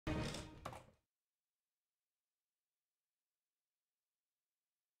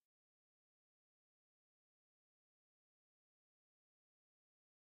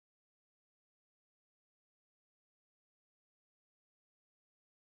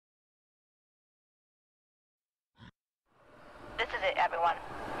is it, everyone.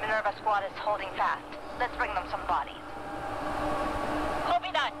 Minerva squad is holding fast. Let's bring them some bodies.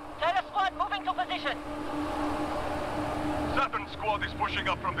 Copy that. Terra squad moving to position. Saturn squad is pushing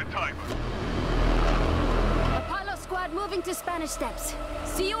up from the timer. Apollo squad moving to Spanish Steps.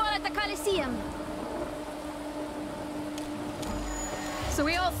 See you all at the Coliseum. So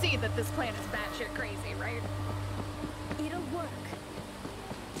we all see that this plan is batshit crazy, right? It'll work.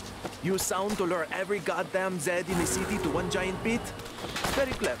 You sound to lure every goddamn Zed in the city to one giant pit?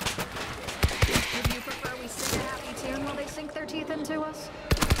 Very clever. Would you prefer we sing a happy tune while they sink their teeth into us?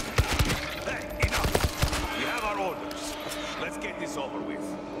 Hey, enough! We have our orders. Let's get this over with.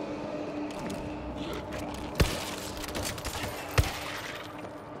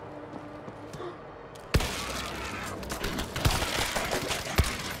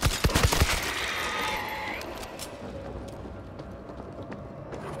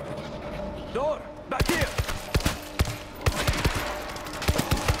 Door! Back here!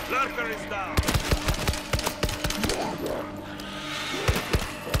 Lurker is down.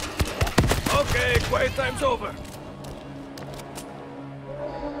 Okay, quiet time's over.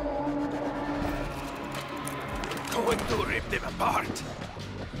 Going to rip them apart.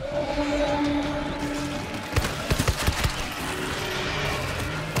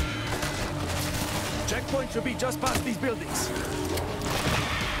 Checkpoint should be just past these buildings.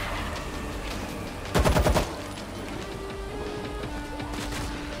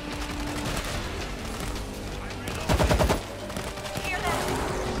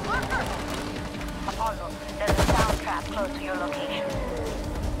 There's a sound trap close to your location.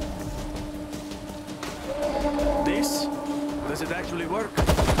 This? Does it actually work?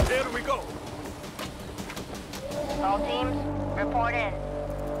 Here we go. All teams, report in.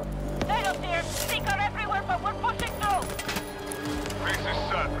 Data here, seeker everywhere, but we're pushing through. This is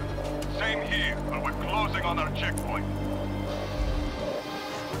Saturn. Same here, but we're closing on our checkpoint.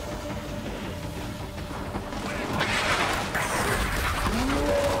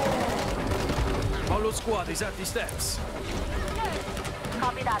 Apollo squad is at the steps.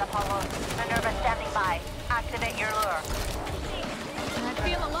 Copy that, Apollo. Minerva standing by. Activate your lure. I'd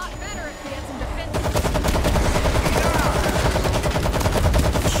feel a lot better if we had some defense.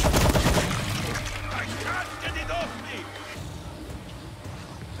 I can't get it off me!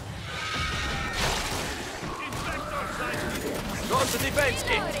 Infector sighted! Go to defense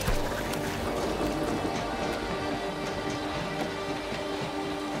kit.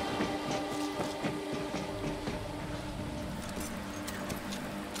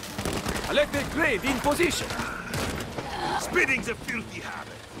 Electric grid in position. Spitting's a filthy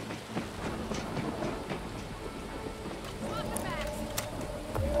habit.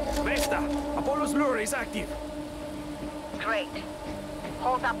 Vesta, Apollo's lure is active. Great.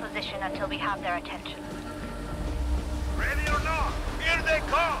 Hold that position until we have their attention. Ready or not, here they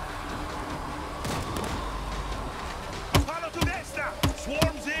come! Apollo to Vesta!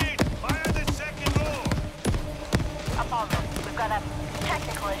 Swarms in! Fire the second row! Apollo, we've got a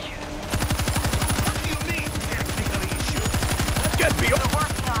technical issue. What do you mean, technical issue? Get me We're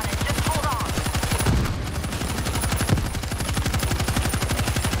working on it. Just hold on.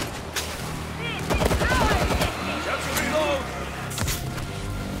 Just reload.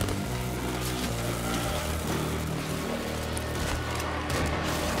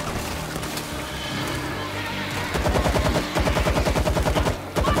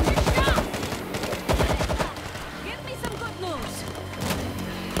 Give me some good news.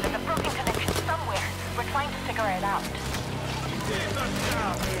 There's a broken connection somewhere. We're trying to figure it out.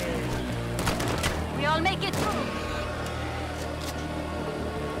 We all make it through.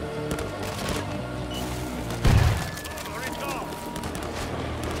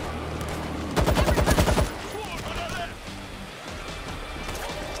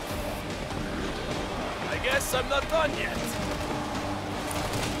 I guess I'm not done yet.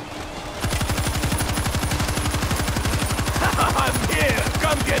 I'm here!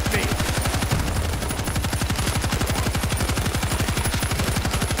 Come get me!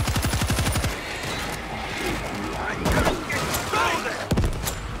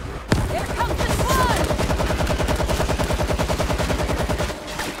 Here comes the squad!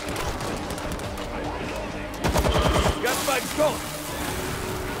 Got bags going!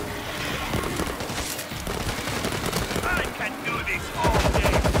 I can do this all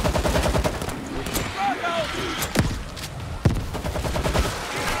day!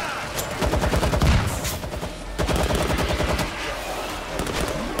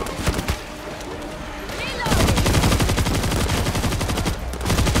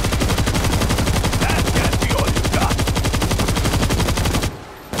 That can't be all you got!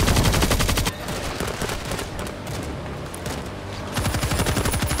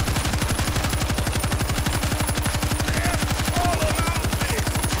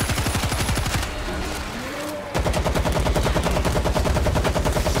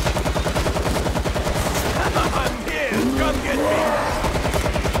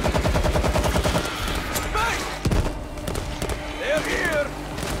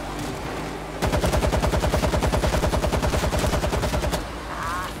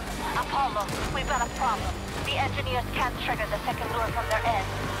 Apollo, we've got a problem. The engineers can't trigger the second lure from their end.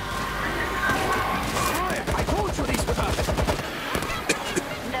 I told you these would happen.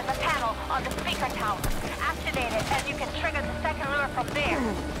 There's a panel on the speaker tower. Activate it and you can trigger the second lure from there.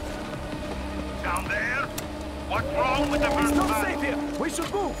 Down there? What's wrong with the first It's not man? safe here. We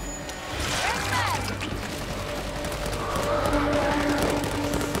should move.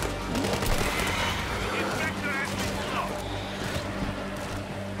 Inspector has been stopped.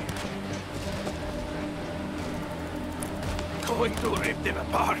 Going to rip them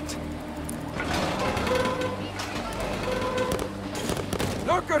apart.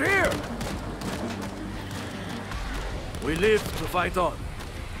 Lurker here! We live to fight on.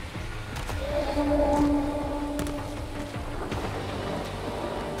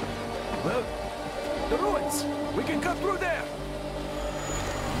 Well, the ruins! We can cut through there!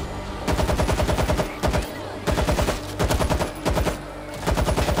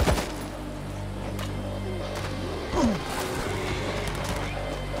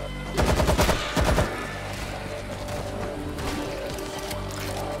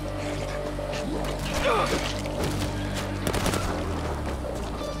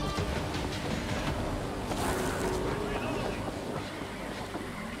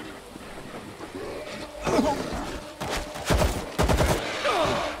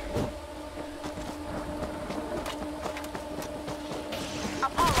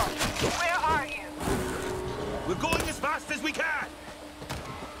 Apollo, where are you? We're going as fast as we can.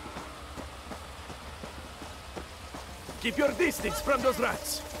 Keep your distance from those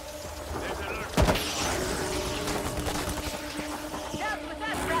rats. There's an alert. Down with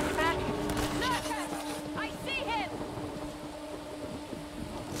that rat back. Lurker! I see him!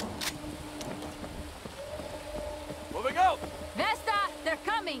 Moving out! Vesta, they're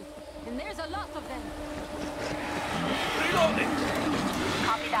coming! And there's a lot of them. Reloading!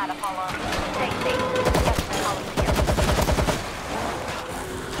 Copy that, Apollo. Stay safe. Get to the column here.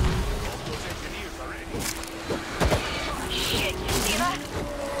 Those engineers are ready. Shit, you see that?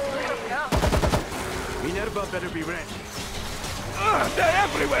 Here we go. Minerva better be ready. They're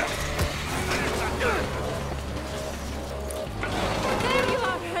everywhere! There you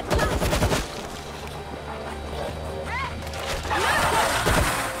are, at last!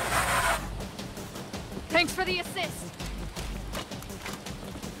 Thanks for the assist.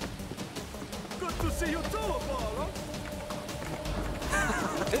 Good to see you too, Apollo!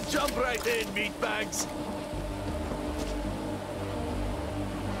 Jump right in, meatbags!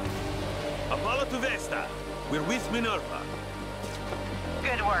 Apollo to Vesta. We're with Minerva.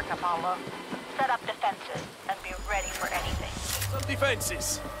 Good work, Apollo. Set up defenses and be ready for anything. Some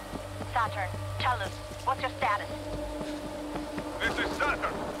defenses. Saturn, tell us, what's your status? This is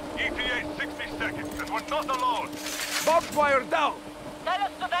Saturn. ETA 60 seconds, and we're not alone. Barbed wire down! Tell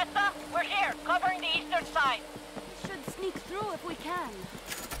us to Vesta, we're here, covering the eastern side. We should sneak through if we can.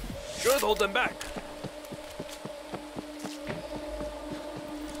 Should hold them back.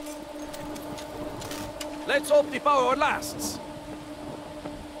 Let's hope the power lasts.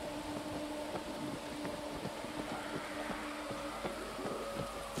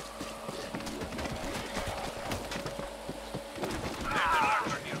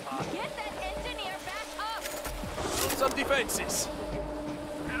 Get that engineer back up! Some defenses.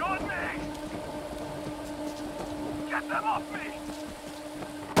 Get on me! Get them off me!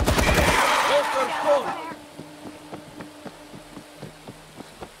 Lurker gone.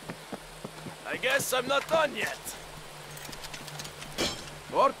 I guess I'm not done yet.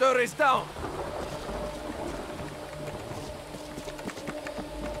 Order is down.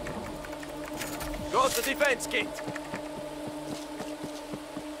 Go to defense kit.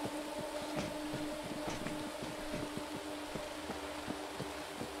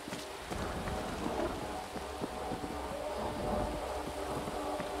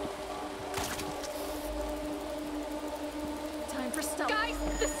 Time for stealth. Guys,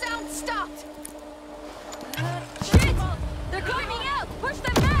 the sound stopped! Shit! They're climbing out! Push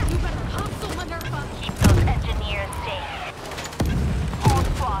them back! You better hustle, Minerva! Keep those engineers safe. All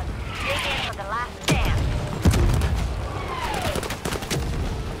squads, dig in for the last stand.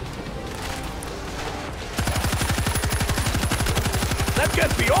 That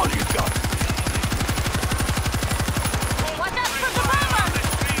can't be all you've got. Watch out for the bomber!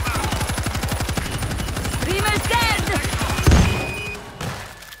 Dreamer's dead!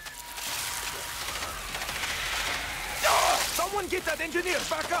 Someone get that engineer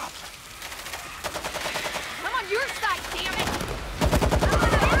back up! I'm on your side, damn it!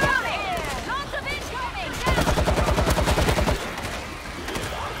 Incoming! Lots of incoming! Down!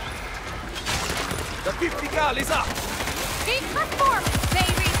 The 50 cal is up! Keep performing,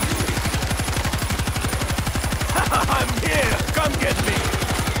 baby! Come get me!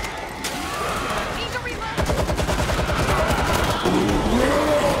 Need to reload.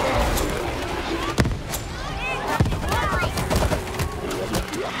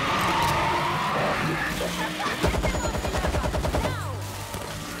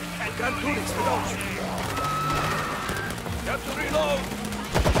 I can't do this without you. You have to reload!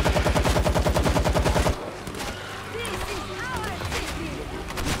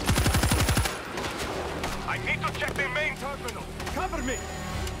 I need to check the main terminal. Cover me!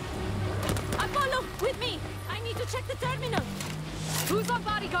 Apollo, with me. I need to check the terminal. Who's on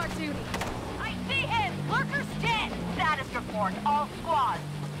bodyguard duty? I see him! Lurker's dead! Status report, all squads.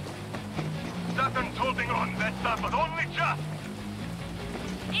 Saturn's holding on, that's not, but only just.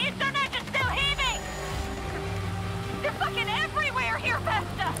 Ethernet is still heaving! They're fucking everywhere here,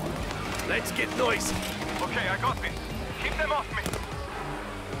 Vesta! Let's get noisy. Okay, I got this. Keep them off me.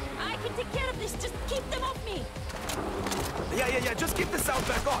 I can take care of this. Just keep them off me. Yeah, just keep the sound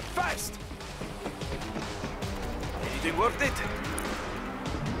back on, fast! Anything worth it?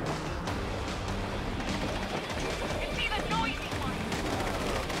 It's the noisy one!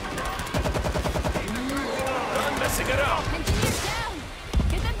 Done messing around! Engineers down.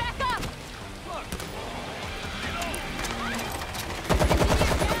 Get them back up. Engineers down. Get them back up.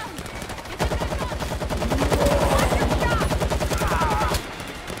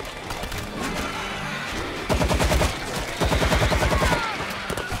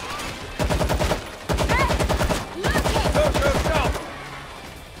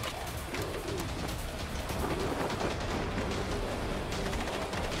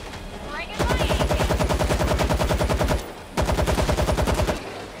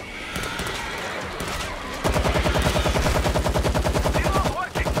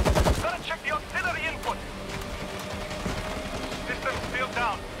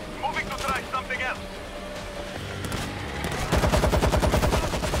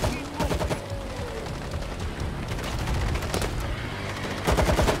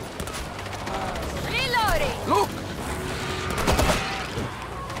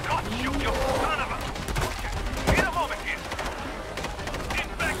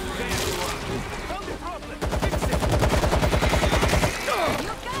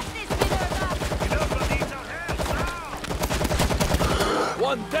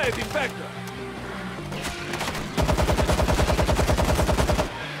 One dead infector!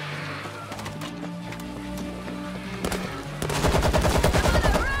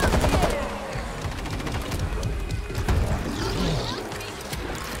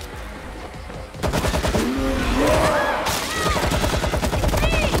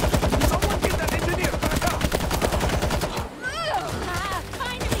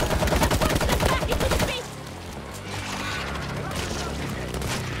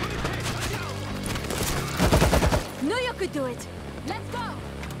 Could do it. Let's go.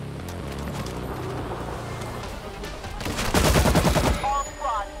 All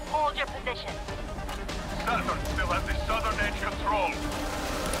squads, hold your position. Saturn still has the southern edge controlled.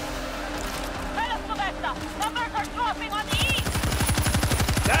 Vesta, numbers are dropping on the east!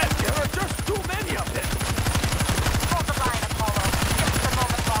 Dad, there are just too many of them! Hold the line, Apollo. Just the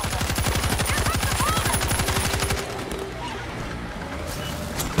moment longer. Here comes the border!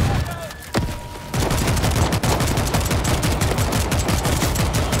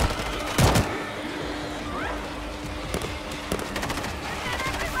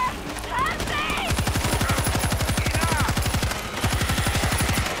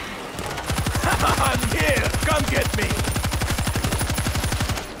 I'm here! Come get me!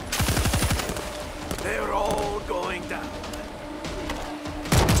 They're all going down.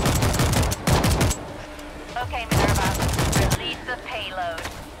 Okay, Minerva. Release the payload.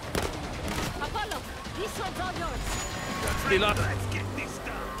 Apollo, this one's all yours. Still up. Let's get this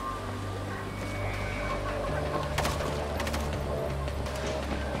done.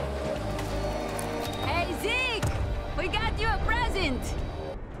 Hey, Zeke! We got you a present!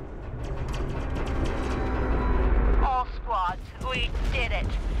 All squads, we did it.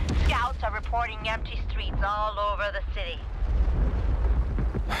 Scouts are reporting empty streets all over the city.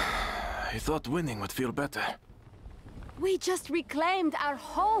 I thought winning would feel better. We just reclaimed our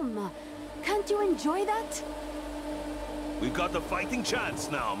home. Can't you enjoy that? We got a fighting chance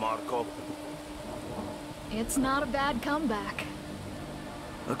now, Marco. It's not a bad comeback.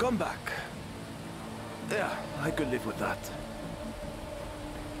 A comeback. Yeah, I could live with that.